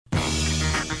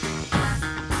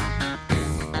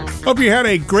Hope you had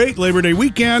a great Labor Day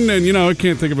weekend. And, I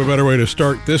can't think of a better way to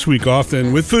start this week off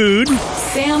than with food.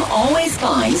 Sam always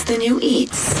finds the new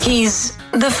eats. He's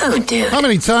the food dude. How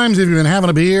many times have you been having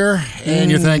a beer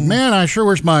and you think, man, I sure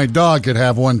wish my dog could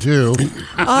have one too?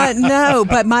 No,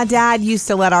 but my dad used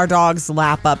to let our dogs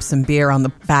lap up some beer on the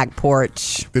back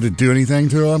porch. Did it do anything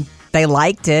to him? They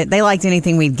liked it. They liked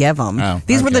anything we'd give them. Oh,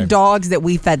 These were the okay. dogs that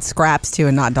we fed scraps to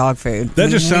and not dog food.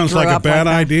 That just sounds like a bad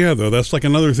that. idea, though. That's like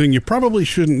another thing you probably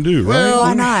shouldn't do, right? Well,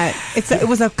 Why not? It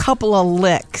was a couple of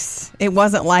licks. It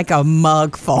wasn't like a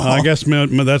mug full. I guess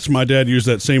that's my dad used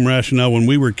that same rationale when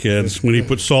we were kids, when he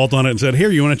put salt on it and said,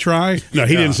 here, you want to try? No,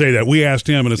 he didn't say that. We asked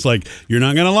him, and it's like, you're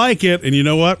not going to like it. And you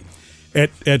know what?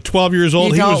 At 12 years old,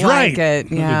 You he was don't right. like it.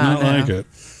 He Yeah, did not like it.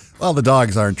 Well, the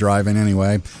dogs aren't driving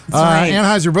anyway. right.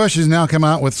 Anheuser-Busch has now come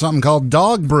out with something called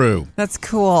Dog Brew. That's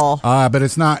cool. But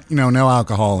it's not, no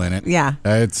alcohol in it. Yeah.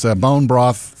 It's a bone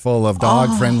broth full of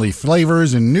dog-friendly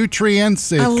flavors and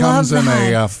nutrients. It I comes love in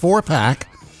a that. 4-pack.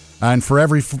 And for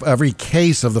every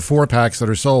case of the 4-packs that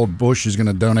are sold, Busch is going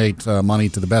to donate money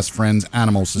to the Best Friends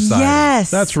Animal Society.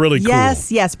 Yes. That's really cool.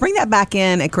 Yes. Bring that back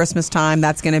in at Christmas time.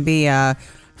 That's going to be a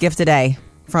gift today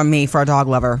from me for a dog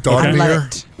lover. Dog I love beer?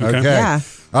 it. Okay. Yeah.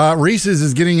 Reese's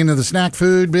is getting into the snack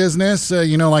food business.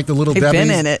 Like the Little They've Debbie's.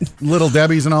 been in it. Little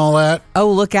Debbie's and all that. Oh,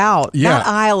 look out. Yeah. That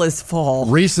aisle is full.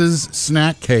 Reese's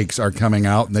snack cakes are coming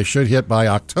out, and they should hit by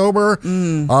October.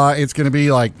 It's going to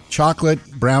be like chocolate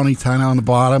brownie kind of on the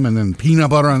bottom, and then peanut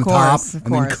butter on the top, of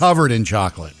and then course. covered in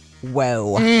chocolate.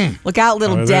 Whoa. Look out,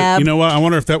 little Deb. That, you know what? I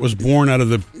wonder if that was born out of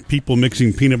the people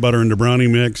mixing peanut butter into brownie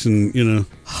mix, and,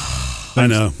 I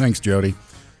know. Thanks, Jody.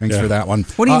 Thanks Yeah. for that one.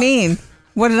 What do you mean?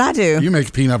 What did I do? You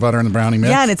make peanut butter in the brownie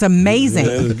mix? Yeah, and it's amazing.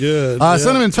 That is good.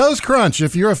 Cinnamon Toast Crunch,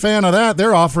 if you're a fan of that,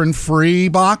 they're offering free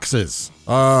boxes.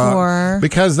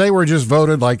 Because they were just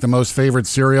voted like the most favorite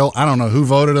cereal. I don't know who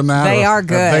voted them that. They or are if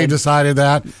good. They decided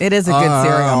that. It is a good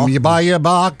cereal. You buy you a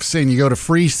box and you go to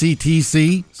free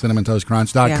CTC,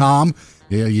 CinnamonToastCrunch.com.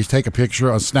 Yeah, you take a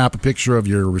picture, snap a picture of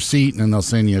your receipt, and then they'll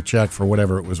send you a check for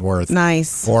whatever it was worth.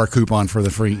 Nice. Or a coupon for the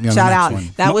free. The Shout next out. one.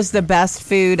 That was the best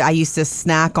food I used to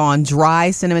snack on,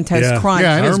 dry Cinnamon Toast Yeah. Crunch.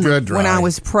 Yeah, it is good dry. When I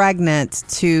was pregnant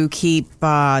to keep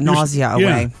nausea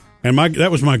away. And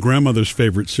that was my grandmother's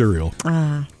favorite cereal.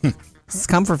 This is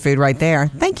comfort food right there.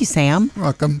 Thank you, Sam.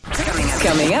 Welcome.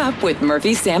 Coming up with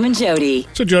Murphy, Sam, and Jody.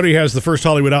 So Jody has the first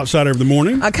Hollywood Outsider of the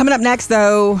morning. Coming up next,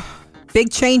 though, big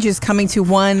changes coming to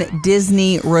one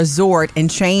Disney resort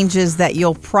and changes that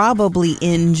you'll probably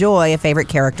enjoy. A favorite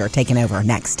character taking over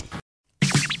next.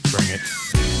 Bring it.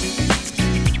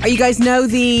 You guys know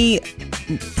the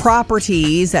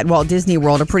properties at Walt Disney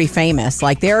World are pretty famous.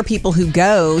 Like, there are people who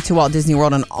go to Walt Disney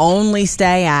World and only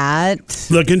stay at...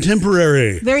 The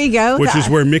Contemporary. There you go. Which is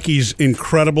where Mickey's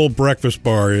incredible breakfast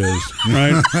bar is,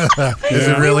 right? Is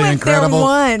it really we went incredible? There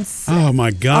once. Oh,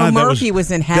 my God. Murphy was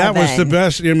in That was the heaven.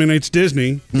 best. I mean, it's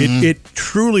Disney. It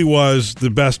truly was the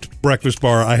best breakfast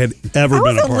bar I had ever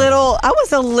been a part of. I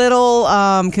was a little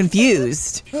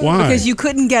confused. Why? Because you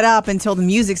couldn't get up until the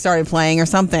music started playing or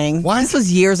something. What? This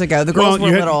was years ago. The girls were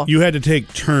little. You had to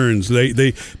take turns. They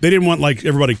didn't want like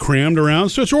everybody crammed around,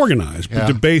 so it's organized. But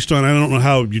Yeah. based on, I don't know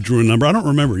how you drew a number. I don't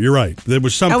remember. You're right. There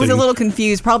was something. I was a little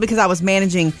confused, probably because I was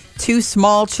managing 2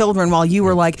 small children while you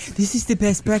were like, this is the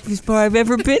best breakfast bar I've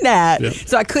ever been at. Yeah.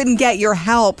 So I couldn't get your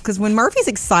help because when Murphy's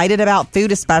excited about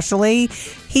food especially,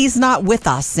 he's not with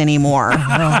us anymore.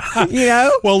 You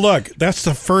know? Well, look, that's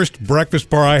the first breakfast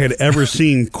bar I had ever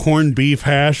seen corned beef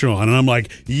hash on. And I'm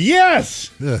like,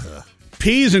 yes!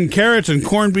 Peas and carrots and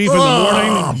corned beef in the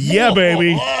morning. Yeah,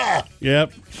 baby.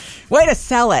 Yep. Way to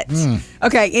sell it.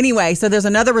 Okay, anyway, so there's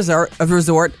another resort,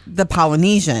 the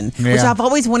Polynesian, which Yeah. I've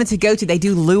always wanted to go to. They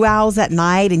do luau's at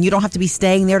night, and you don't have to be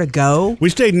staying there to go. We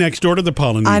stayed next door to the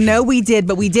Polynesian. I know we did,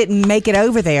 but we didn't make it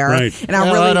over there. Right. And I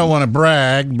Well, really I don't want to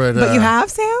brag, but you have,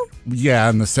 Sam? yeah,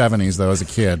 in the 70s though, as a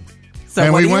kid. So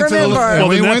what do you remember? Well,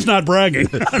 we then went- that's not bragging.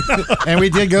 And we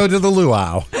did go to the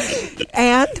luau.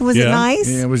 And was it Yeah. nice?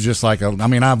 It was just like I've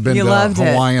been You to loved it.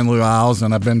 Hawaiian luau's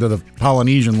and I've been to the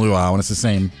Polynesian luau, and it's the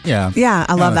same. Yeah. Yeah,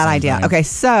 I love the that same idea. thing. Okay,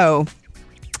 so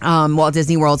Walt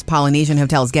Disney World's Polynesian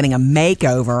Hotel is getting a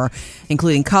makeover,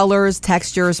 including colors,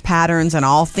 textures, patterns, and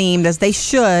all themed as they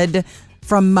should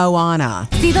from Moana.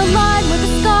 See the line where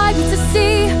the sky meets the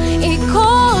sea. It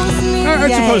calls me. I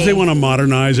suppose Yay. they want to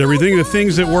modernize everything. The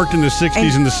things that worked in the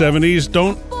 60s and the 70s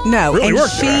don't No, really and work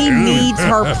she today. needs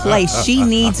her place. She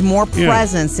needs more Yeah.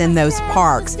 presence in those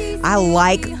parks. I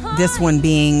like this one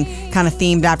being kind of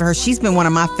themed after her. She's been one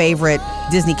of my favorite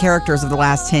Disney characters of the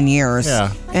last 10 years.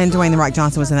 Yeah. And Dwayne The Rock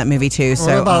Johnson was in that movie too. So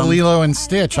What about Lilo and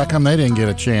Stitch? How come they didn't get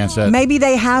a chance at... maybe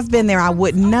they have been there. I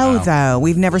wouldn't know, though.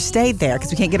 We've never stayed there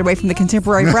because we can't get away from the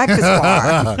contemporary breakfast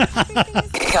bar.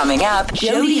 Coming up,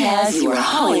 Jody has your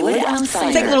Hollywood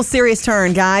Outsider. Take a little serious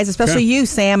turn, guys, especially you,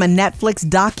 Sam. A Netflix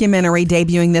documentary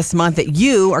debuting this month that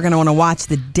you are going to want to watch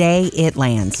the day it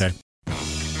lands. Okay.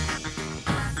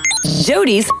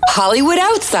 Jody's Hollywood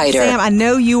Outsider. Sam, I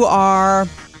know you are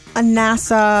a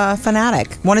NASA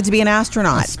fanatic. Wanted to be an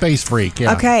astronaut. Space freak,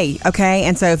 yeah. Okay.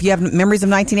 And so if you have memories of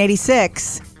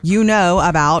 1986, you know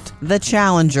about the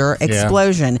Challenger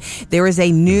explosion. There is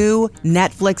a new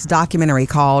Netflix documentary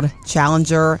called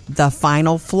Challenger: The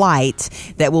Final Flight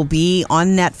that will be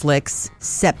on Netflix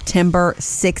September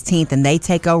 16th. And they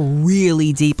take a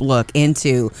really deep look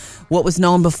into what was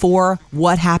known before,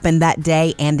 what happened that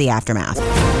day, and the aftermath.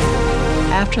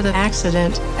 After the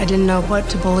accident, I didn't know what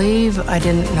to believe. I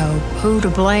didn't know who to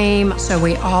blame. So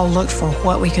we all looked for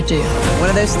what we could do. One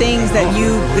of those things that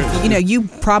you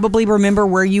probably remember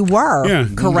where you were,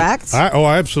 correct? I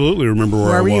absolutely remember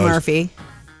where I was. Where were you, Murphy?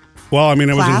 Well, I mean,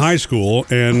 I was in Class? high school,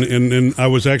 and I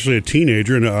was actually a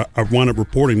teenager, and I wound up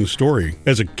reporting the story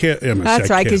as a kid. That's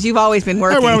right, because you've always been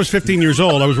working. When I was 15 years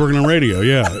old, I was working on radio.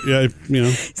 Yeah,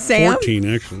 Sam?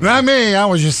 14 actually. Not me. I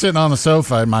was just sitting on the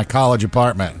sofa in my college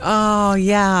apartment. Oh,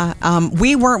 yeah.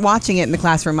 We weren't watching it in the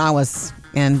classroom I was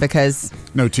in because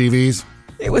No TVs.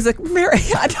 it was a very,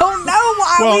 I don't know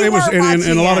why Well, we it was, weren't watching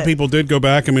and a lot of it. people did go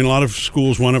back. I mean, a lot of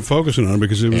schools wound up focusing on it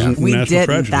because it was a We national didn't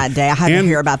tragedy. that day. I had to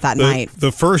hear about that night.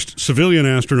 The first civilian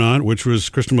astronaut, which was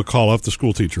Krista McAuliffe, the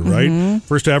school teacher, right?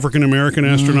 First African American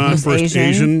astronaut, first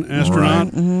Asian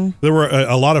astronaut. There were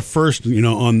a lot of firsts,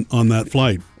 on that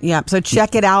flight. Yeah, so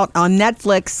check it out on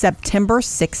Netflix September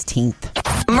 16th.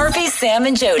 Murphy, Sam,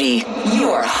 and Jody,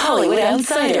 your Hollywood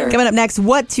Outsider. Coming up next,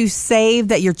 what to save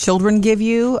that your children give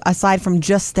you aside from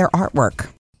just their artwork.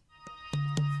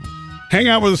 Hang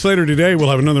out with us later today. We'll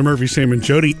have another Murphy, Sam, and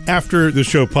Jody after the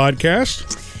show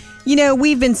podcast.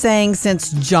 We've been saying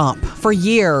since Jump for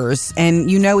years, and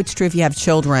it's true if you have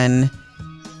children,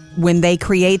 when they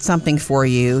create something for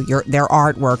you, their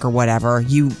artwork or whatever,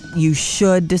 you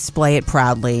should display it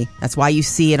proudly. That's why you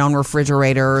see it on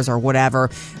refrigerators or whatever.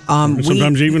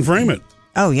 Sometimes you even frame it.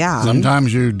 Oh, yeah.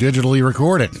 Sometimes you digitally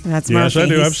record it. That's Yes, Murphy. I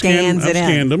do. He I've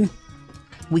scanned them.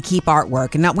 We keep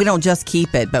artwork, and we don't just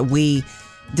keep it, but we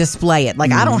display it.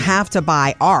 Like I don't have to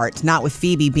buy art, not with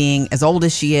Phoebe being as old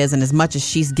as she is and as much as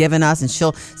she's given us, and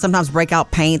she'll sometimes break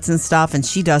out paints and stuff, and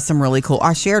she does some really cool.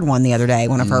 I shared one the other day,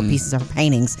 one of her pieces of her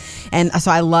paintings, and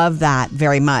so I love that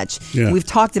very much. Yeah. We've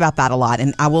talked about that a lot,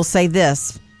 and I will say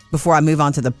this before I move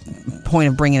on to the point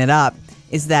of bringing it up,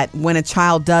 is that when a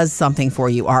child does something for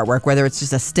you, artwork, whether it's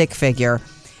just a stick figure,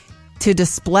 to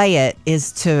display it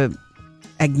is to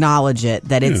acknowledge it,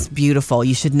 that it's beautiful.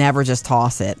 You should never just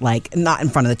toss it, like not in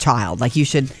front of the child. Like you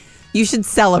should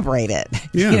celebrate it.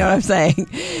 Yeah. You know what I'm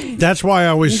saying? That's why I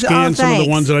always scan some of the thanks.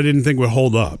 ones that I didn't think would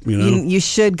hold up. You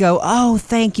should go, oh,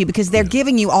 thank you, because they're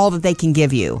giving you all that they can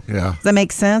give you. Yeah. Does that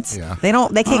make sense? Yeah. They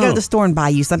can't go to the store and buy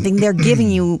you something. They're giving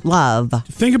you love.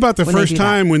 Think about the When they first do that.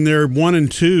 time when they're 1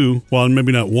 and 2. Well,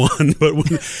 maybe not 1, but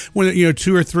when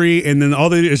 2 or 3, and then all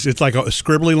they do is it's like a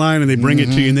scribbly line, and they bring it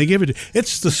to you, and they give it.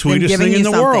 It's the sweetest Giving thing in you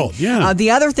the something. world. Yeah.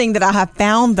 The other thing that I have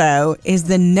found, though, is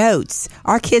the notes.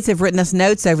 Our kids have written us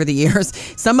notes over the years.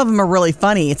 Some of them are really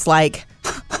funny. It's like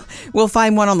we'll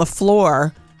find one on the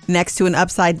floor next to an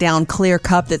upside down clear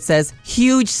cup that says,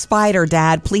 "Huge spider,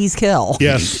 Dad, please kill."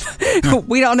 Yes.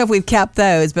 We don't know if we've kept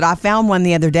those, but I found one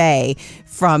the other day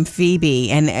from Phoebe,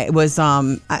 and it was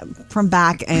from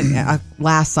back in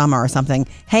last summer or something.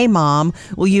 Hey, Mom,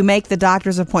 will you make the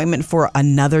doctor's appointment for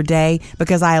another day?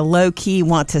 Because I low-key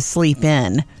want to sleep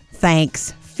in.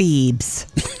 Thanks, Phoebes.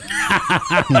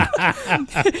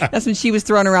 That's when she was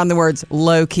throwing around the words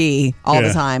low-key all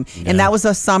the time. And that was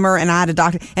a summer, and I had a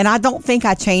doctor. And I don't think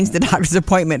I changed the doctor's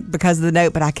appointment because of the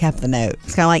note, but I kept the note.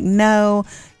 It's kind of like, no,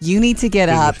 you need to get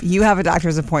up. You have a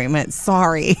doctor's appointment.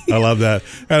 Sorry. I love that.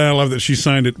 And I love that she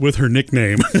signed it with her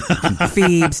nickname.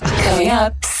 Phoebes. Coming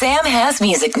up, Sam has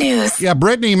music news. Yeah,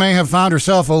 Britney may have found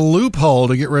herself a loophole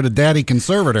to get rid of Daddy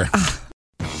Conservator.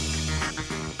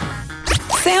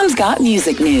 Sam's got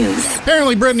music news.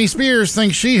 Apparently, Britney Spears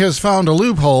thinks she has found a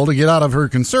loophole to get out of her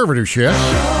conservatorship.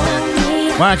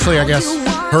 Well, actually, I guess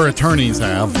her attorneys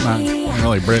have, not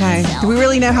really Britney. Okay. Do we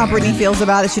really know how Britney feels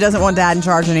about it? She doesn't want Dad in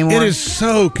charge anymore. It is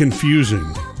so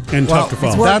confusing and tough to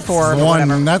follow. worked for her, but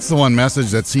whatever. That's the one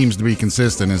message that seems to be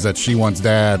consistent, is that she wants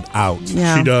Dad out.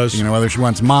 Yeah. She does. Whether she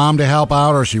wants Mom to help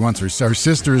out or she wants her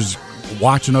sisters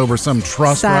watching over some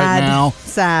trust right now.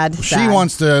 Sad. She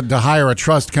wants to hire a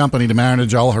trust company to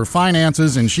manage all her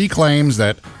finances, and she claims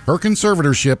that her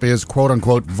conservatorship is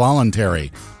quote-unquote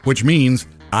voluntary, which means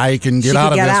I can get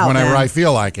out of this whenever I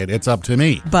feel like it. It's up to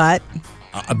me. But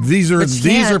these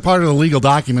are part of the legal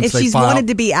documents if they she's filed. wanted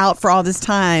to be out for all this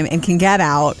time and can get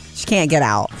out, she can't get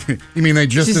out. You mean they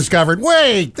just discovered,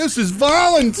 wait, this is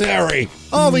voluntary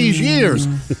all these years.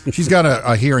 She's got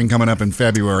a hearing coming up in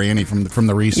February, from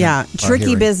the recent tricky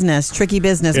hearing. business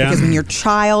because when your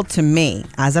child, to me,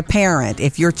 as a parent,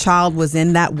 if your child was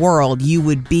in that world, you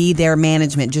would be their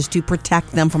management just to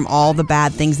protect them from all the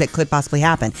bad things that could possibly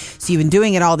happen. So you've been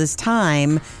doing it all this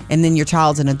time, and then your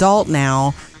child's an adult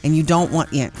now, and you don't want,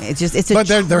 it's a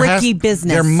tricky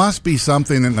business. There must be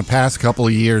something in the past couple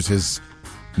of years has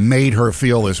made her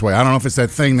feel this way. I don't know if it's that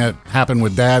thing that happened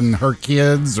with Dad and her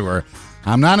kids, or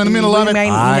I'm not in the middle of it.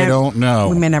 I don't know.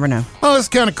 We may never know. Well, it's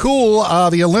kind of cool.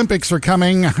 The Olympics are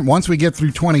coming once we get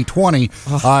through 2020.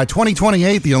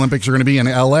 2028, the Olympics are going to be in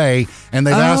L.A., and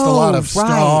they've asked a lot of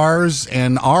stars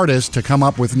and artists to come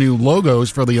up with new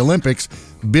logos for the Olympics.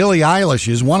 Billie Eilish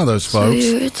is one of those folks.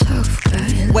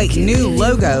 Wait, new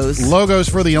logos? Logos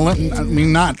for the Olympics. I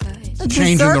mean, not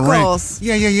changing the ring.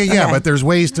 Yeah. Okay. But there's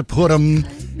ways to put them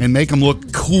and make them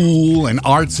look cool and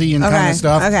artsy and kind of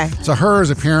stuff. Okay. So hers,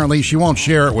 apparently, she won't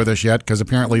share it with us yet because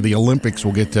apparently the Olympics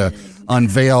will get to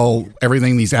unveil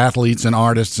everything these athletes and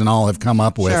artists and all have come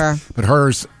up with. Sure. But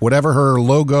hers, whatever her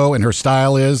logo and her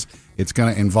style is, it's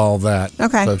going to involve that.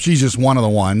 Okay. So she's just one of the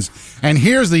ones. And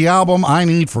here's the album I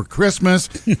need for Christmas.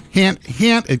 Hint,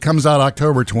 hint. It comes out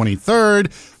October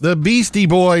 23rd. The Beastie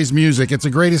Boys music. It's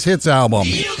a greatest hits album.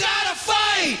 You gotta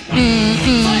fight for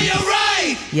your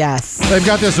right. Yes. They've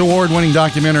got this award-winning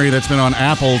documentary that's been on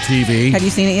Apple TV. Have you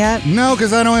seen it yet? No,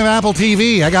 because I don't have Apple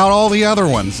TV. I got all the other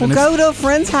ones. Well, go to a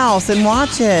friend's house and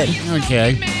watch it.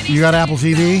 Okay. You got Apple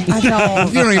TV? I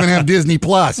don't. You don't even have Disney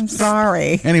Plus. I'm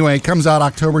sorry. Anyway, it comes out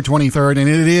October 23rd, and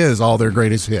it is all their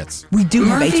greatest hits. We do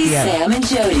have Murphy, HBO. Sam, and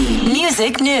Jody.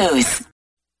 Music news.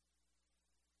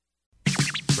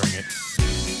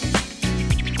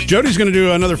 Jody's going to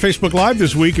do another Facebook Live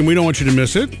this week, and we don't want you to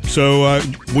miss it. So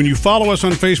when you follow us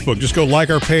on Facebook, just go like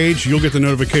our page. You'll get the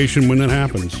notification when that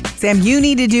happens. Sam, you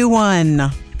need to do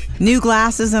one. New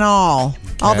glasses and all.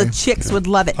 All the chicks would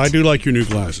love it. I do like your new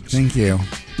glasses. Thank you.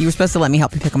 You were supposed to let me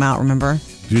help you pick them out, remember?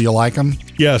 Do you like them?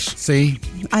 Yes. See?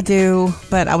 I do,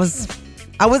 but I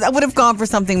would have gone for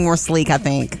something more sleek, I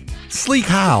think. Sleek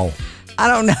how? I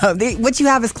don't know. What you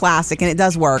have is classic, and it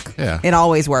does work. Yeah. It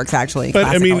always works, actually. But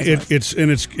Classic I mean, always works.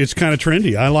 it's kind of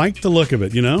trendy. I like the look of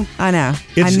it, you know? I know.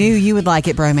 I knew you would like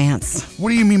it, bromance. What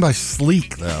do you mean by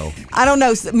sleek, though? I don't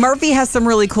know. Murphy has some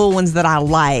really cool ones that I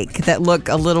like that look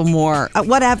a little more,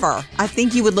 whatever. I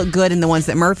think you would look good in the ones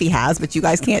that Murphy has, but you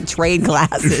guys can't trade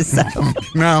glasses. So.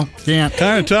 No, can't.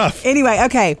 Kind of tough. Anyway,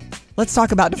 okay. Let's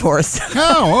talk about divorce.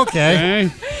 Oh,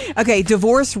 okay. Okay,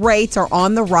 divorce rates are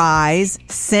on the rise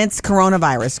since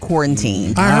coronavirus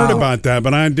quarantine. I heard about that,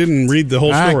 but I didn't read the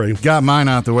whole story. I got mine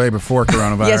out the way before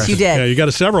coronavirus. Yes, you did. Yeah, you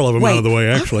got several of them out of the way,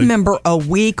 actually. I remember a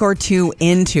week or two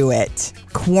into it,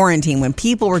 quarantine, when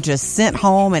people were just sent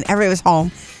home and everybody was home.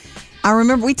 I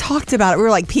remember we talked about it. We were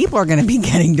like, people are going to be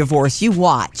getting divorced. You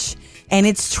watch. And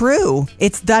it's true.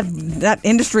 It's that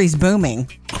industry's booming.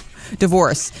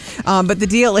 Divorce. But the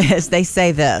deal is, they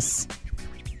say this.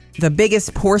 The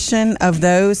biggest portion of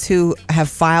those who have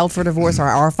filed for divorce or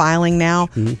are filing now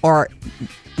are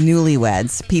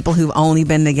newlyweds, people who've only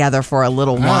been together for a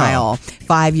little while,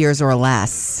 5 years or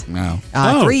less. No.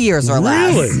 3 years or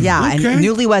less. Really? Yeah, Okay. and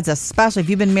newlyweds especially, if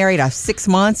you've been married 6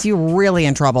 months, you're really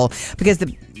in trouble because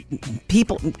the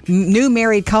new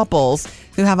married couples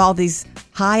who have all these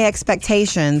high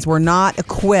expectations were not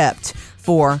equipped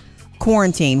for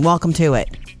quarantine. Welcome to it.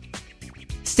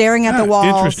 Staring at the walls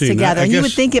interesting. together. I And you guess-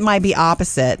 would think it might be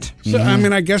opposite. So, I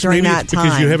mean, I guess During maybe that it's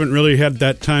because you time. haven't really had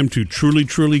that time to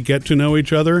truly get to know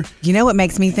each other. You know what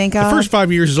makes me think of? The first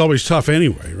 5 years is always tough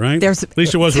anyway, right? At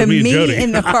least it was to with me and Jody.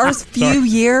 in the first few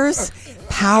years,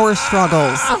 power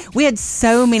struggles. We had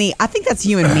so many. I think that's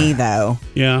you and me, though.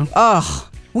 Yeah. Ugh.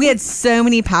 We had so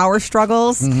many power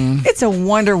struggles. It's a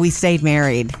wonder we stayed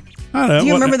married. I know. Do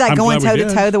you remember that I'm going glad we toe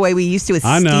to toe the way we used to with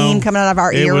I know. steam coming out of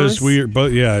our It ears? was weird,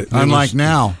 but yeah. it Unlike was-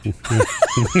 now.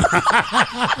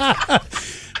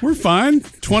 We're fine.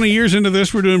 20 years into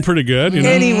this, we're doing pretty good. You know?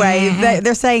 Anyway,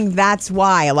 they're saying that's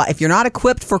why. If you're not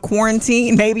equipped for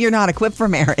quarantine, maybe you're not equipped for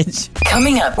marriage.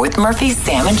 Coming up with Murphy,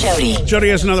 Sam, and Jody. Jody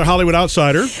has another Hollywood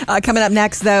outsider. Coming up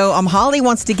next, though, Holly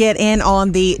wants to get in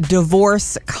on the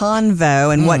divorce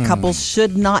convo and what couples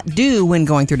should not do when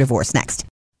going through divorce. Next.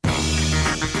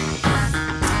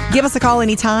 Give us a call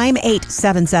anytime,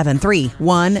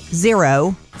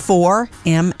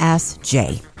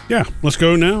 877-310-4MSJ. Yeah, let's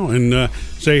go now and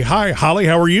say hi. Holly,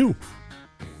 how are you?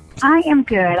 I am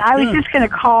good. I was just going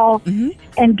to call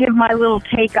and give my little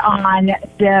take on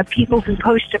the people who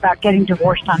post about getting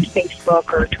divorced on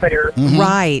Facebook or Twitter.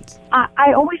 Right.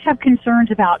 I always have concerns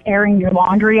about airing your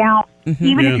laundry out,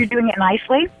 even if you're doing it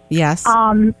nicely. Yes.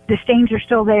 The stains are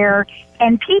still there,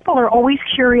 and people are always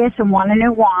curious and want to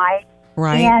know why.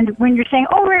 Right. And when you're saying,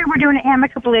 oh, we're doing it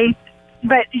amicably,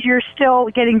 but you're still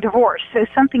getting divorced, so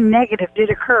something negative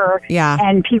did occur,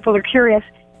 and people are curious.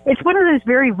 It's one of those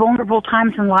very vulnerable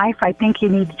times in life. I think you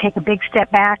need to take a big step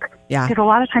back. Yeah. Because a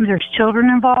lot of times there's children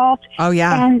involved. Oh,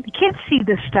 yeah. And kids see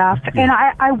this stuff. Yeah. And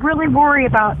I really worry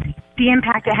about the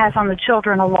impact it has on the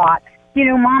children a lot. You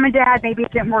know, mom and dad, maybe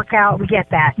it didn't work out. We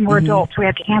get that. And we're adults. We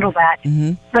have to handle that.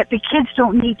 But the kids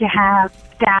don't need to have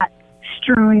that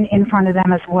strewn in front of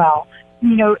them as well.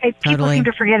 You know, people seem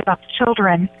to forget about the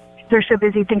children. They're so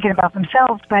busy thinking about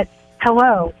themselves. But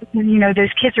hello, you know, those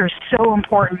kids are so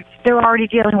important. They're already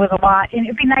dealing with a lot, and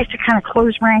it'd be nice to kind of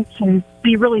close ranks and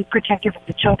be really protective of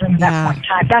the children at that point in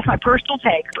time. That's my personal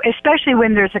take, especially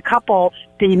when there's a couple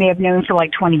that you may have known for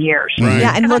like 20 years. Right.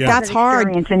 Yeah, and look, that's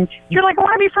hard. And you're like, I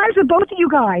want to be friends with both of you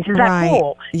guys. Is that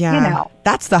cool? Yeah. You know.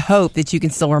 That's the hope, that you can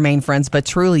still remain friends, but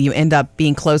truly you end up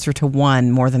being closer to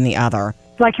one more than the other.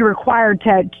 It's like you're required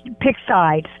to pick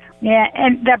sides. Yeah,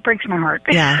 and that breaks my heart.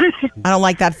 Yeah, I don't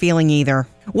like that feeling either.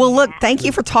 Well, look, thank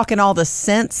you for talking all the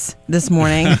sense this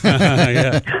morning. You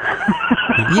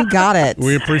got it.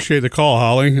 We appreciate the call,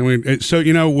 Holly. I mean, so,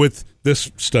 you know, with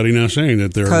this study now saying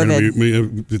that there are going to be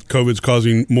that COVID's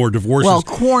causing more divorces. Well,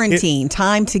 quarantine,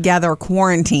 time together,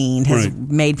 quarantine has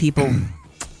made people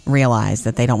realize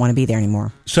that they don't want to be there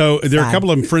anymore. So there are a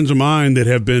couple of friends of mine that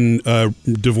have been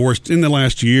divorced in the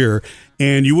last year,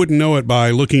 and you wouldn't know it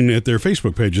by looking at their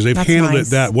Facebook pages. They've handled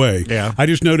it that way. Yeah. I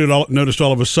just noticed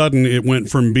all of a sudden it went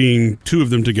from being two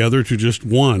of them together to just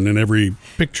one in every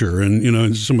picture, and you know,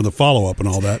 and some of the follow up and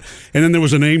all that. And then there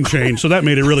was a name change, so that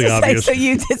made it really obvious. So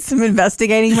you did some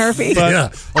investigating, Murphy?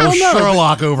 But,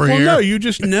 Sherlock over here. Well, no, you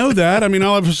just know that. I mean,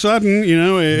 all of a sudden, you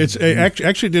know, it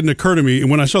actually didn't occur to me. And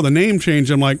when I saw the name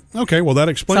change, I'm like, okay, well, that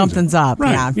explains something's up.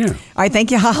 Right, yeah. All right, thank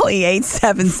you, Holly.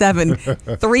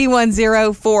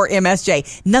 877-310-4MSJ.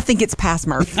 Nothing gets past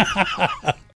Murph.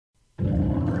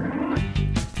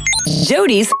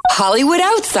 Jody's Hollywood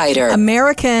Outsider.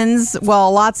 Americans,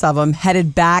 well, lots of them,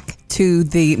 headed back to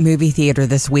the movie theater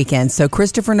this weekend. So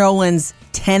Christopher Nolan's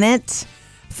Tenet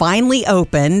finally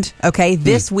opened,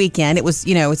 this weekend. It was,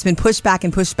 you know, it's been pushed back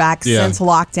since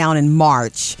lockdown in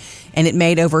March, and it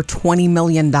made over $20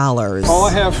 million. All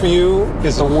I have for you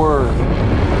is a word.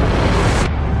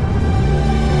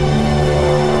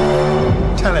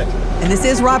 Tenet. And this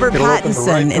is Robert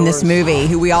Pattinson in this movie,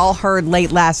 who we all heard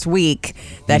late last week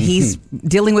that he's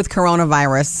dealing with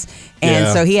coronavirus. And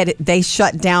so they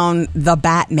shut down the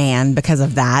Batman because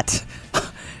of that.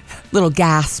 Little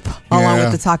gasp along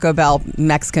with the Taco Bell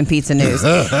Mexican pizza news.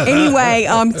 Anyway,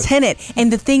 Tenet.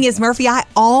 And the thing is, Murphy, I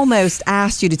almost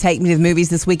asked you to take me to the movies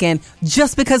this weekend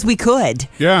just because we could.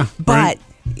 Yeah. But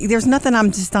there's nothing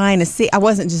I'm just dying to see. I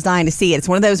wasn't just dying to see it. It's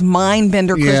one of those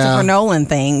mind-bender Christopher Nolan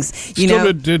things.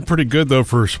 Still did pretty good, though,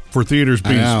 for theaters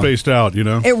being spaced out, you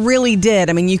know? It really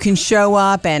did. I mean, you can show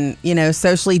up and, you know,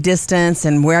 socially distance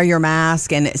and wear your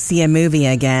mask and see a movie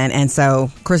again. And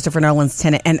so Christopher Nolan's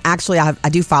Tenet. And actually, I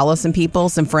do follow some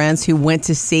friends who went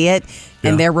to see it.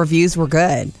 And their reviews were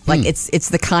good. Like, it's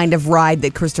the kind of ride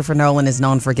that Christopher Nolan is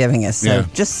known for giving us. So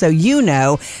just so you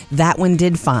know, that one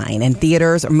did fine. And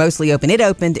theaters are mostly open. It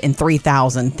opened in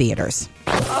 3,000 theaters.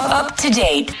 Up to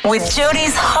date with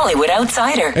Jody's Hollywood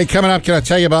Outsider. Hey, coming up, can I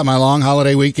tell you about my long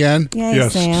holiday weekend? Yay,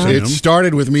 yes, Sam. It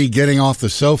started with me getting off the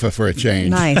sofa for a change.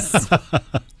 Nice.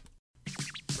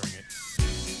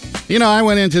 You know, I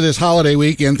went into this holiday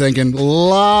weekend thinking a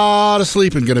lot of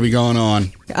sleeping going to be going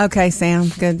on. Okay, Sam.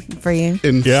 Good for you.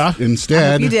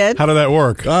 Instead. You did. How did that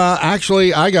work?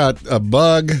 Actually, I got a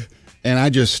bug, and I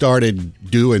just started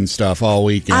doing stuff all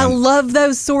weekend. I love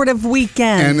those sort of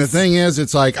weekends. And the thing is,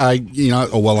 it's like I'm going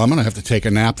to have to take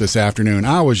a nap this afternoon.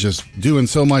 I was just doing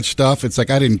so much stuff. It's like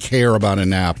I didn't care about a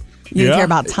nap. You didn't care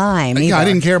about time either. Yeah, I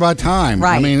didn't care about time.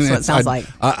 Right, I mean, that's what it sounds like.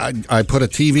 I put a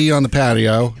TV on the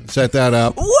patio, set that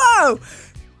up. Whoa!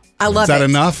 I love it. Is that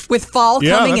enough? With fall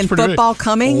coming and football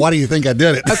coming? Well, why do you think I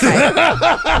did it? Okay.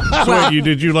 So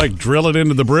did you like drill it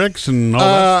into the bricks and all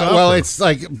that stuff? Well, it's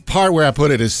like part where I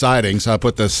put it is siding, so I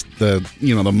put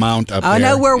the mount up there. I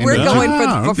know where we're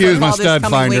going for Use my football stud this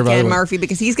coming finder, by the weekend, way. Murphy,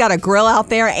 because he's got a grill out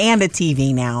there and a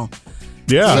TV now.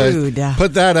 Yeah. So Dude.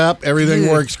 put that up. Everything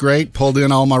Dude. works great. Pulled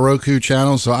in all my Roku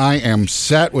channels, so I am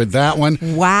set with that one.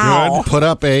 Wow. Put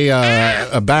up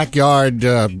a backyard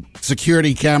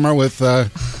security camera with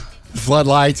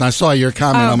floodlights. I saw your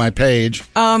comment on my page.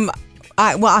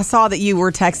 I saw that you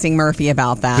were texting Murphy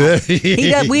about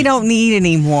that. We don't need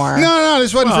any more. No,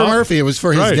 this wasn't for Murphy. It was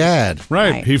for his Right. dad.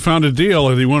 Right. He found a deal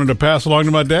and he wanted to pass along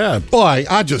to my dad. Boy,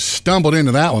 I just stumbled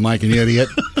into that one like an idiot.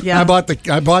 Yeah. I bought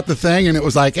the thing, and it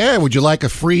was like, hey, would you like a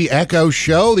free Echo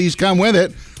show? These come with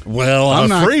it. Well,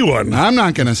 free one. I'm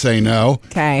not going to say no.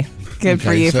 Okay. Good for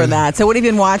Okay, you so- for that. So what have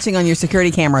you been watching on your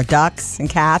security camera? Ducks and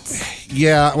cats?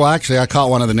 Yeah, well, actually, I caught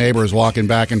one of the neighbors walking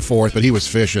back and forth, but he was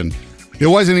fishing. It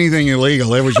wasn't anything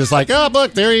illegal. It was just like, oh,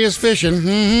 look, there he is fishing.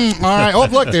 Mm-hmm. All right. Oh,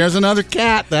 look, there's another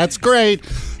cat. That's great.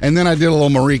 And then I did a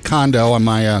little Marie Kondo on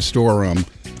my storeroom.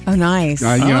 Oh, nice.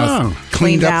 Cleaned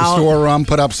Cleaned up out. the storeroom,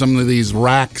 put up some of these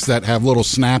racks that have little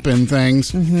snap-in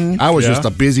things. Mm-hmm. I was Yeah. just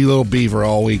a busy little beaver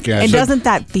all weekend. And So- doesn't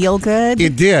that feel good?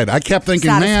 It did. I kept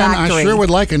thinking, man, I Satisfactory. sure would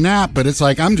like a nap, but it's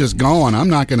like, I'm just going. I'm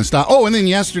not going to stop. Oh, and then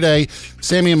yesterday,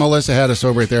 Sammy and Melissa had us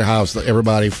over at their house,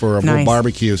 everybody, for a Nice. little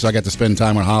barbecue, so I got to spend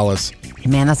time with Hollis.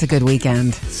 Man, that's a good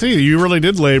weekend. See, you really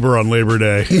did labor on Labor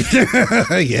Day.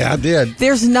 Yeah, I did.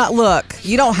 There's not, look,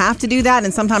 you don't have to do that,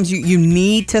 and sometimes you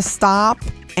need to stop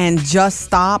and just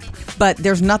stop, but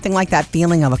there's nothing like that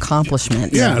feeling of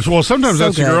accomplishment. Yeah. Well, sometimes So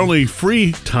that's your good. only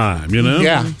free time, you know?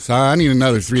 Yeah, so I need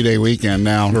another 3-day weekend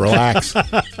now to relax.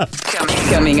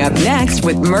 Coming up next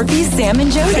with Murphy, Sam,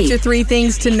 and That's Jody. your 3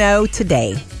 things to know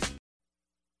today.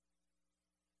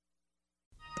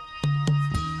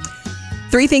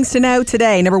 3 things to know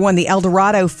today. Number 1, the El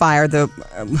Dorado fire.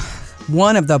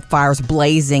 One of the fires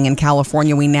blazing in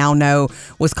California, we now know,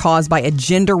 was caused by a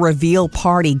gender reveal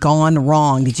party gone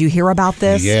wrong. Did you hear about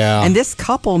this? Yeah. And this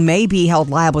couple may be held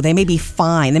liable. They may be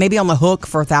fined. They may be on the hook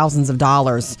for thousands of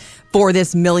dollars for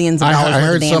this millions of dollars. I worth of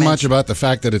heard so damage. much about the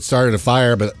fact that it started a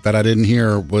fire, but that I didn't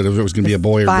hear whether it was going to be a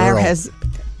boy or Fire girl. has,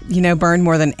 burned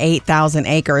more than 8,000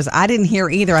 acres. I didn't hear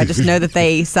either. I just know that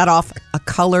they set off a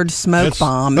colored smoke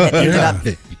bomb that ended up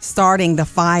starting the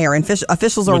fire. And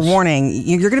officials are warning,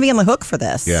 you're going to be on the hook for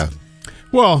this. Yeah.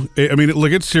 Well, I mean,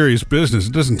 look, it's serious business.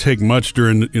 It doesn't take much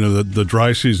during the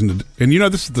dry season. And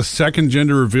this is the second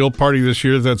gender reveal party this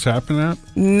year that's happened at.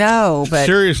 No, but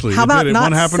Seriously, how it about did. It not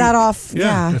won't happen. set off?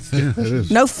 Yeah. It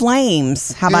is. No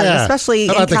flames. How about it? Especially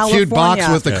How about in the California. cute box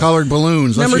with the colored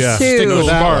balloons? Number Let's just two. stick with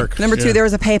that one. Spark. Number 2, there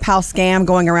was a PayPal scam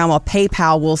going around while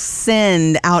PayPal will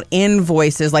send out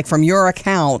invoices like from your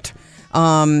account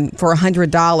for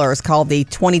 $100 called the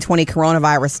 2020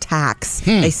 coronavirus tax.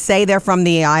 They say they're from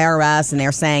the IRS and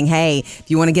they're saying, hey,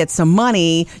 if you want to get some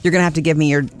money, you're going to have to give me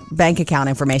your bank account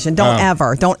information. Don't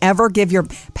ever give your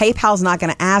PayPal's not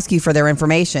going to ask you for their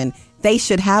information. They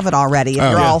should have it already if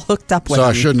you're all hooked up with So them.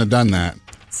 I shouldn't have done that.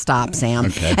 Stop, Sam.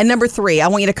 Okay. And number 3, I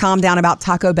want you to calm down about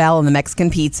Taco Bell and the Mexican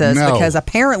pizzas No. because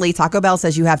apparently Taco Bell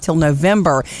says you have till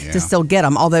November to still get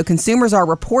them. Although consumers are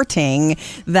reporting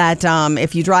that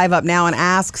if you drive up now and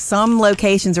ask, some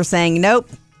locations are saying, nope,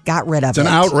 got rid of It's it. an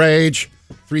outrage.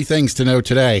 3 things to know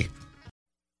today.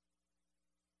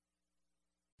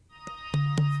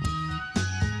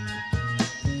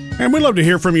 And we'd love to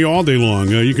hear from you all day long.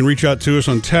 You can reach out to us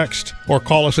on text or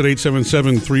call us at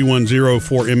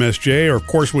 877-310-4MSJ. Or, of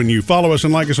course, when you follow us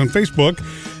and like us on Facebook,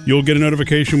 you'll get a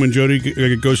notification when Jody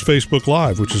goes Facebook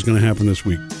Live, which is going to happen this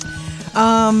week.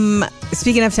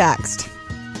 Speaking of text,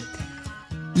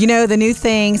 the new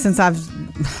thing since I've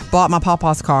bought my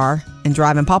Pawpaw's car and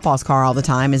driving Pawpaw's car all the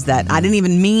time is that I didn't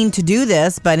even mean to do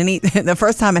this, but the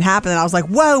first time it happened, I was like,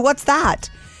 whoa, what's that?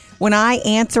 When I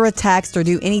answer a text or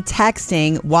do any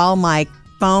texting while my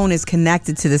phone is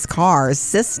connected to this car's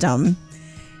system,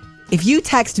 if you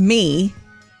text me,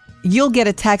 you'll get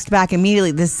a text back immediately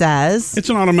that says...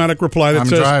 It's an automatic reply that I'm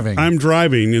says, driving. I'm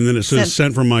driving, and then it says,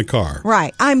 sent from my car.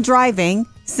 Right. I'm driving,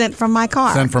 sent from my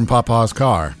car. Sent from Papa's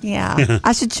car. Yeah.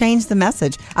 I should change the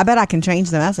message. I bet I can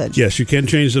change the message. Yes, you can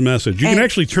change the message. You can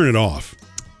actually turn it off.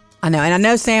 I know. And I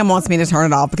know Sam wants me to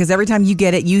turn it off because every time you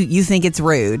get it, you think it's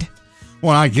rude.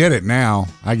 Well, I get it now.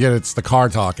 I get it's the car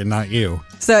talking, not you.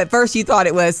 So at first you thought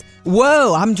it was,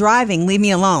 whoa, I'm driving, leave me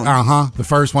alone. The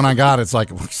first one I got, it's like,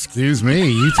 excuse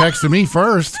me, you texted me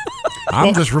first.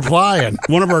 I'm just replying.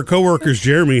 One of our coworkers,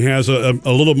 Jeremy, has a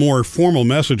little more formal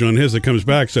message on his that comes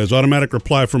back, says, automatic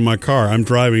reply from my car. I'm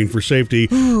driving for safety.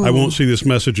 Ooh. I won't see this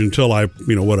message until I,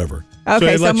 whatever.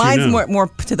 Okay, it so lets you mine's know. more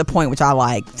to the point, which I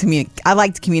like. I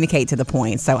like to communicate to the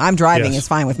point. So I'm driving Yes. is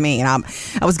fine with me. And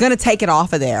I was going to take it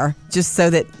off of there just so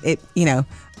that it,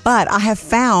 but I have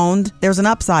found there's an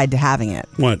upside to having it.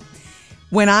 What?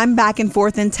 when I'm back and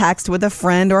forth in text with a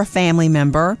friend or a family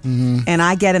member, and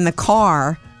I get in the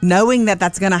car, knowing that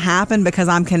that's going to happen because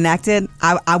I'm connected,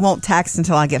 I won't text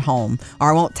until I get home, or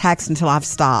I won't text until I've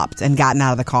stopped and gotten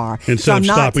out of the car. Instead so I'm of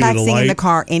not stopping at a texting light? in the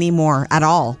car anymore at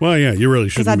all. Well, yeah, you really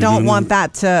shouldn't. Because I be don't doing want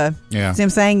that to. Yeah. See what I'm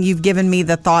saying? You've given me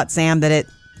the thought, Sam, that it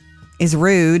is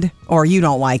rude or you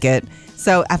don't like it.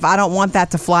 So if I don't want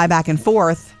that to fly back and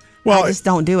forth, I just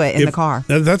don't do it in the car.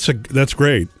 That's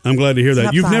great. I'm glad to hear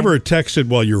that. You've never texted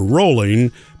while you're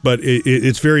rolling, but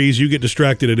it's very easy. You get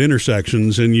distracted at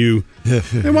intersections, and you.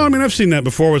 Well, I mean, I've seen that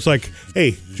before. It's like,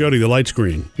 hey, Jody, the light's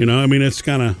green. You know, I mean, it's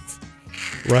kind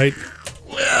of right.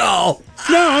 Well,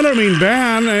 no, I don't mean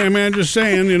bad. I mean, I'm just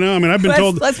saying. You know, I mean, I've been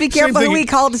told. Let's be careful who we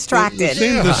call distracted.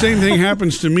 The same thing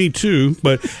happens to me too.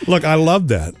 But look, I love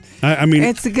that. I mean,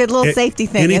 it's a good little safety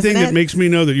thing. Anything isn't it? that makes me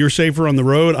know that you're safer on the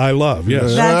road, I love.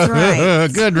 Yes, that's right.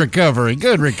 Good recovery.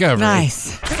 Good recovery.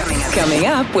 Nice. Coming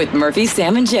up with Murphy,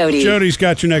 Sam, and Jody. Jody's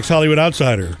got your next Hollywood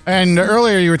Outsider. And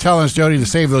earlier you were telling us, Jody, to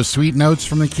save those sweet notes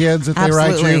from the kids that they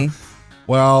write you.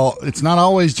 Well, it's not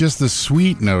always just the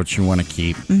sweet notes you want to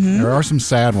keep. There are some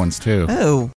sad ones too.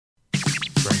 Oh.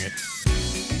 Bring it.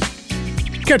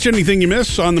 Catch anything you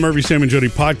miss on the Murphy, Sam, and Jody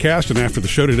podcast. And after the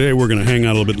show today, we're going to hang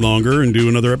out a little bit longer and do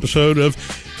another episode of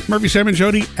Murphy, Sam, and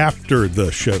Jody after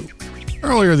the show.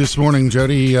 Earlier this morning,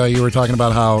 Jody, you were talking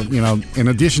about how, you know, in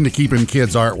addition to keeping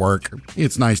kids' artwork,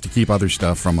 it's nice to keep other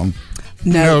stuff from them.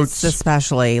 Notes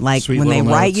especially. Like Sweet when they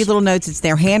little write notes. you little notes, it's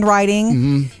their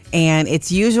handwriting. And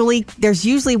there's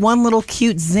usually one little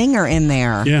cute zinger in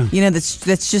there. Yeah. You know,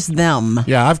 that's just them.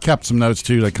 Yeah, I've kept some notes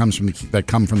too that come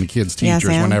from the kids' teachers.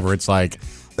 Sam? Whenever it's like,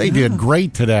 they did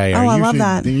great today. Oh, I love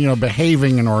that. You know,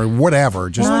 behaving or whatever.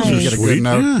 Just Nice. to get a Sweet, good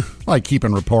note. yeah. Like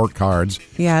keeping report cards.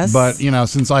 Yes. But, you know,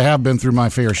 since I have been through my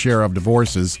fair share of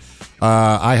divorces,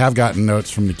 I have gotten notes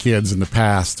from the kids in the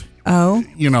past. Oh.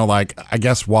 You know, like, I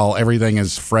guess while everything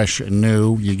is fresh and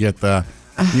new, you get the,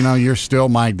 you know, you're still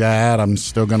my dad. I'm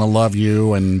still going to love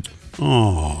you. And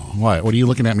Oh, what are you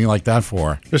looking at me like that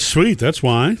for? that's sweet. That's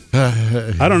why.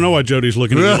 I don't know why Jody's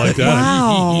looking at me like that.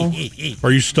 Wow.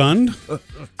 Are you stunned?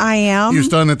 I am. You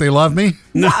stunned that they love me?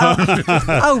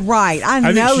 Oh, right. I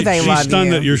I know think they she's love stunned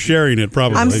you. that you're sharing it,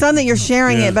 probably. I'm stunned that you're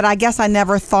sharing Yeah. it, but I guess I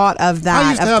never thought of that. I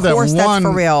used to have Of course, that that's one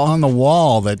for real. on the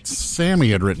wall that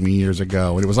Sammy had written me years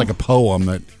ago. It was like a poem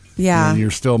that, Yeah. you know,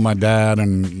 you're still my dad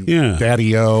and Yeah.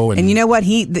 Daddy-O. And you know what?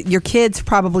 Your kids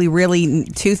probably really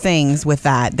two things with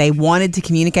that. They wanted to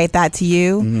communicate that to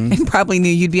you, and probably knew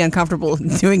you'd be uncomfortable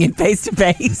doing it face to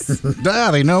face.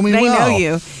 Yeah, they know me They well. know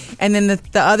you. And then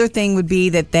the other thing would be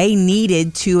that they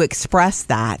needed to express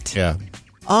that. Yeah.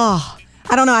 Oh,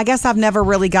 I don't know. I guess I've never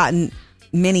really gotten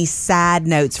many sad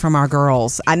notes from our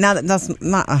girls. Now that's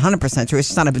not 100% true. It's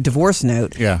just not a divorce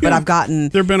note. Yeah. But I've gotten.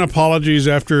 There have been apologies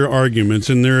after arguments,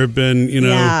 and there have been, you know,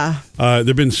 Yeah. there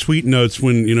have been sweet notes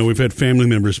when, you know, we've had family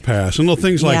members pass, and little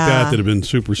things like Yeah. that have been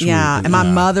super sweet. Yeah, and my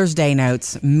Mother's Day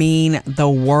notes mean the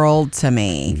world to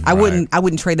me. I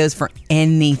wouldn't trade those for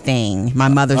anything. My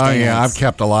Mother's Oh, Day yeah. notes. I've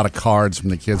kept a lot of cards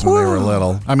from the kids when they were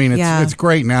little. I mean, Yeah. it's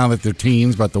great now that they're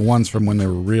teens, but the ones from when they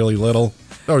were really little,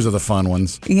 those are the fun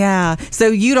ones. Yeah. So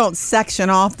you don't section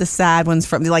off the sad ones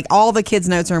from, like, all the kids'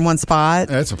 notes are in one spot?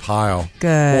 It's a pile.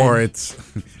 Good. Or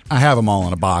I have them all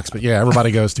in a box, but yeah,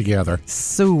 everybody goes together.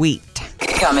 Sweet.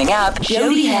 Coming up,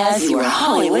 Jody has your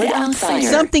Hollywood Outsider.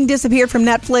 Something disappeared from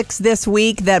Netflix this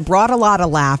week that brought a lot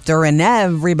of laughter, and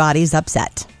everybody's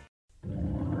upset.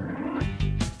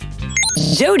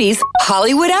 Jody's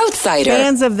Hollywood Outsider.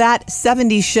 Fans of that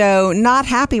 70s show not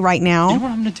happy right now. You know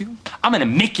what I'm gonna do? I'm gonna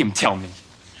make him tell me.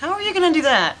 How are you going to do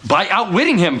that? By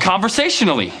outwitting him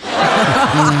conversationally.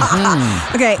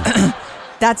 Okay.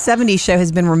 That 70s show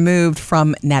has been removed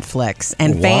from Netflix,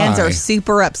 and fans Why? are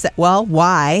super upset. Well,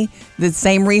 why? The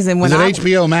same reason when Is it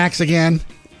HBO Max again?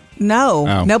 No.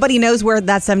 Oh. Nobody knows where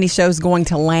that 70s show is going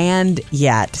to land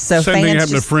yet. So Same thing fans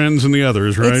happened to Friends and the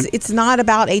others, right? It's not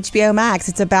about HBO Max.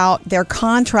 It's about their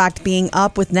contract being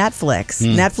up with Netflix.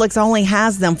 Netflix only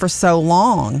has them for so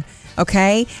long,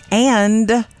 okay?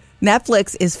 And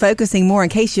Netflix is focusing more, in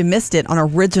case you missed it, on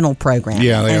original programming.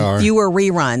 Yeah, they and are. fewer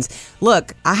reruns.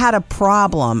 Look, I had a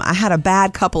problem. I had a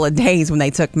bad couple of days when they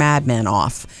took Mad Men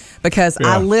off, because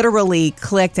I literally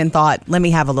clicked and thought, let me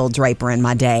have a little Draper in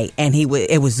my day. And it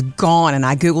was gone. And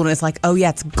I Googled and it's like, oh, yeah,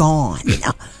 it's gone.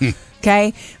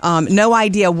 Okay. No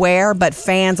idea where, but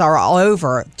fans are all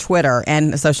over Twitter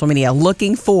and social media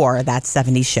looking for that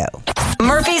 70s show.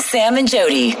 Murphy, Sam, and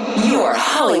Jody, your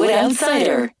Hollywood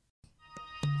Outsider.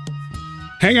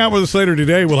 Hang out with us later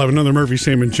today. We'll have another Murphy,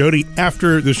 Sam, and Jody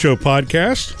after the show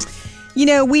podcast. You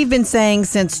know, we've been saying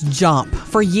since Jump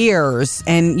for years,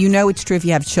 and you know it's true if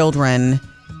you have children,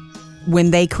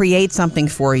 when they create something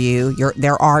for you,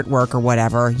 their artwork or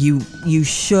whatever, you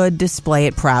should display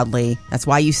it proudly. That's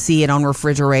why you see it on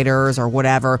refrigerators or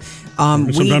whatever.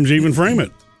 Sometimes you even frame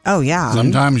it. Oh, yeah.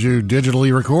 Sometimes you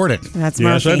digitally record it. That's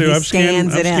yes, Murphy. I do. He I've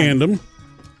scanned them.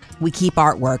 We keep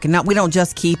artwork, and we don't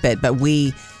just keep it, but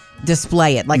we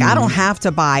display it. Like I don't have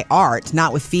to buy art,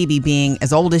 not with Phoebe being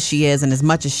as old as she is and as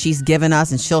much as she's given us,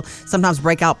 and she'll sometimes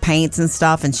break out paints and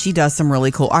stuff, and she does some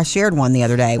really cool. I shared one the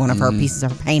other day, one of her pieces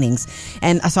of her paintings,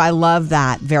 and so I love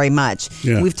that very much.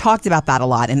 Yeah. We've talked about that a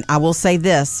lot, and I will say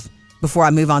this before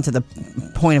I move on to the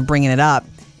point of bringing it up,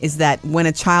 is that when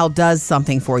a child does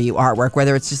something for you, artwork,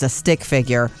 whether it's just a stick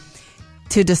figure,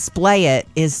 to display it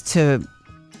is to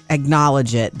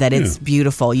acknowledge it, that it's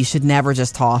beautiful. You should never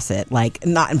just toss it, like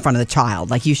not in front of the child.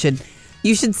 Like you should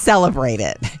celebrate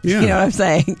it. Yeah. You know what I'm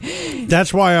saying?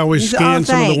 That's why I always scan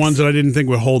some of the ones that I didn't think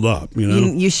would hold up.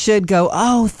 You should go,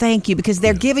 oh, thank you, because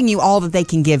they're giving you all that they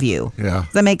can give you. Yeah.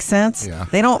 Does that make sense? Yeah.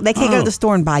 They can't go to the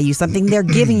store and buy you something. They're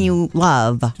giving you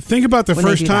love. Think about the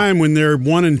first time when they're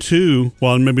 1 and 2.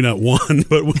 Well, maybe not 1,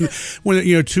 but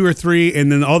when 2 or 3,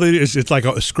 and then all they do is it's like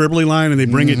a scribbly line, and they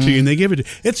bring it to you and they give it.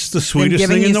 It's the sweetest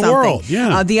thing in the world.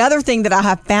 Yeah. The other thing that I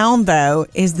have found though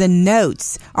is the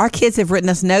notes. Our kids have written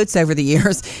us notes over the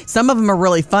years. Some of them are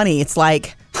really funny. It's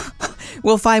like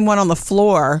we'll find one on the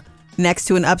floor next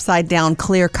to an upside down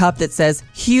clear cup that says,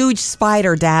 "Huge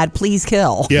spider, Dad, please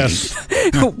kill." Yes.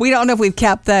 We don't know if we've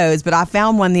kept those, but I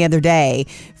found one the other day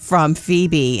from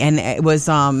Phoebe, and it was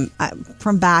from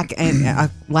back in,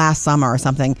 last summer or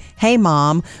something. "Hey,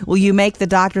 Mom, will you make the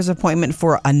doctor's appointment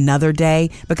for another day?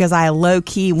 Because I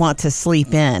low-key want to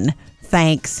sleep in.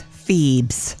 Thanks,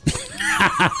 Phoebes."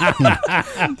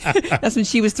 That's when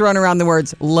she was throwing around the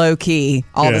words low-key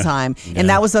all the time. And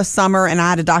that was a summer, and I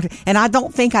had a doctor. And I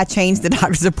don't think I changed the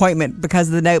doctor's appointment because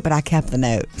of the note, but I kept the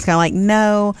note. It's kind of like,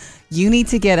 no, you need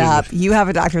to get up. You have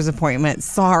a doctor's appointment.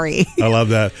 Sorry. I love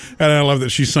that. And I love that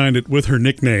she signed it with her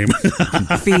nickname.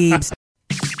 Phoebes.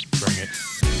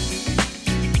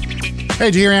 Hey,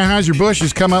 dear Anheuser-Busch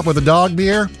has come up with a dog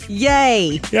beer.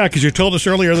 Yay. Yeah, because you told us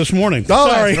earlier this morning. Oh,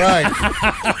 sorry.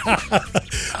 that's right.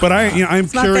 But I'm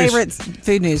It's curious. my favorite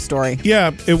food news story. Yeah,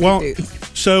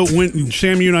 so when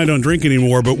Sam, you and I don't drink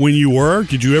anymore, but when you were,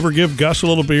 did you ever give Gus a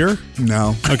little beer?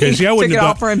 No. Okay, see, I wouldn't Took it have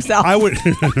all for himself. I would.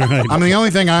 Right. I mean, the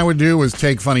only thing I would do was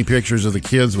take funny pictures of the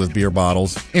kids with beer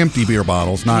bottles, empty beer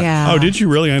bottles, not. Yeah. Oh, did you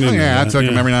really? I didn't. Yeah, know I that. took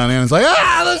them every now and then. It's like,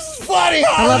 this is funny.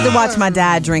 I love to watch my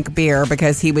dad drink beer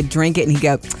because he would drink it and he'd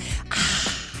go,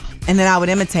 and then I would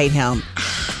imitate him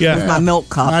with my milk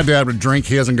cup. My dad would drink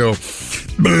his and go,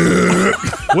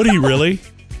 Would he really?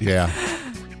 yeah.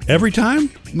 Every time?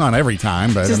 Not every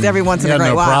time, but Just every once in a he great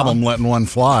had no while. problem letting one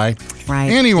fly. Right.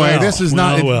 Anyway, Well, this is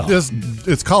well.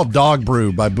 it's called Dog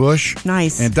Brew by Busch.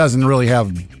 Nice. And it doesn't really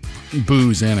have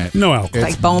booze in it. No alcohol.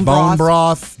 It's Like bone broth?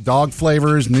 broth, dog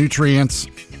flavors, nutrients.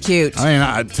 Cute.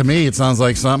 I mean, to me, it sounds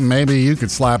like something maybe you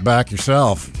could slap back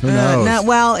yourself. Who knows? No,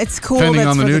 well, it's cool Depending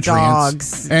that's on the for nutrients.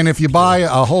 the dogs. And if you buy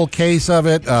a whole case of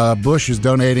it, Busch is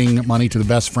donating money to the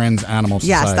Best Friends Animal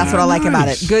Society. Yes, that's what I like about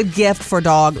it. Nice. Good gift for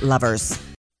dog lovers.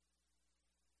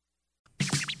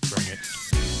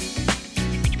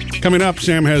 Coming up,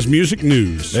 Sam has music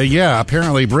news. Yeah,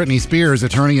 apparently Britney Spears,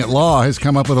 attorney at law, has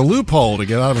come up with a loophole to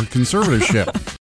get out of her conservatorship.